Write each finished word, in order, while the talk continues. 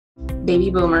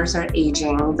Baby boomers are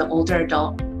aging. The older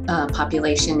adult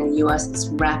population in the U.S. is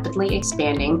rapidly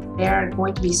expanding. There are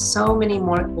going to be so many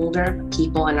more older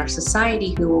people in our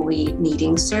society who will be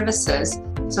needing services.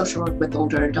 Social work with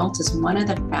older adults is one of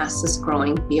the fastest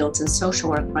growing fields in social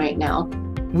work right now.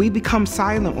 We become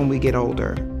silent when we get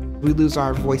older. We lose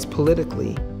our voice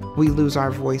politically. We lose our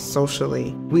voice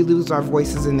socially. We lose our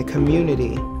voices in the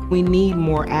community. We need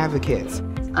more advocates.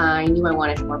 I knew I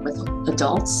wanted to work with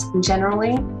adults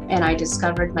generally, and I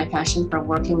discovered my passion for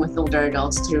working with older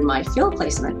adults through my field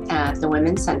placement at the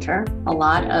Women's Center. A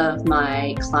lot of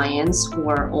my clients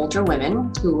were older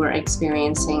women who were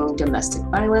experiencing domestic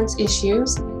violence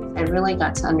issues. I really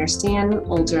got to understand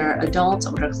older adults,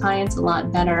 older clients a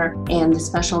lot better, and the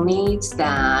special needs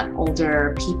that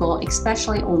older people,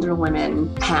 especially older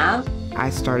women, have. I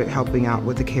started helping out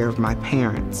with the care of my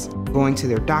parents, going to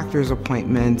their doctor's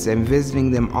appointments and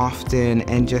visiting them often,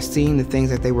 and just seeing the things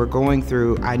that they were going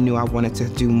through. I knew I wanted to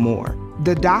do more.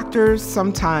 The doctors,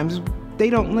 sometimes, they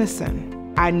don't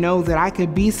listen. I know that I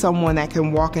could be someone that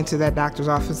can walk into that doctor's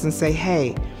office and say,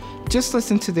 hey, just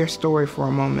listen to their story for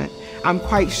a moment. I'm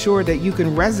quite sure that you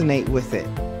can resonate with it.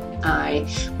 I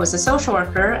was a social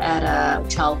worker at a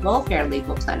child welfare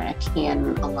legal clinic,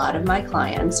 and a lot of my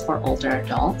clients were older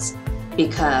adults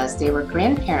because they were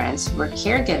grandparents who were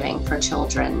caregiving for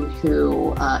children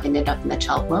who ended up in the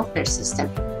child welfare system.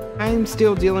 I'm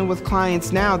still dealing with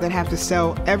clients now that have to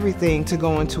sell everything to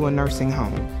go into a nursing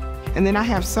home. And then I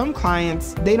have some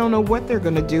clients, they don't know what they're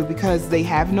gonna do because they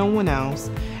have no one else,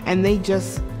 and they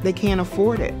can't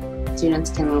afford it. Students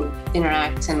can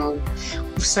interact and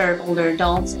serve older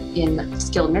adults in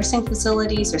skilled nursing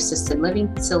facilities or assisted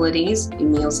living facilities,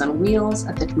 in Meals on Wheels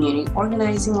at the community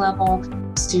organizing level.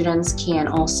 Students can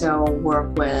also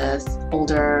work with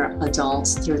older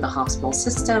adults through the hospital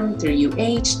system, through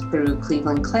through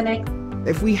Cleveland Clinic.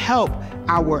 If we help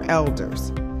our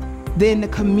elders, then the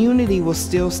community will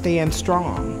still stand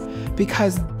strong,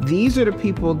 because these are the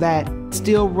people that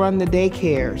still run the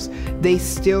daycares. They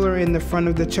still are in the front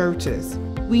of the churches.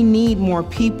 We need more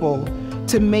people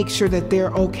to make sure that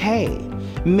they're okay,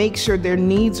 make sure their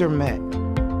needs are met.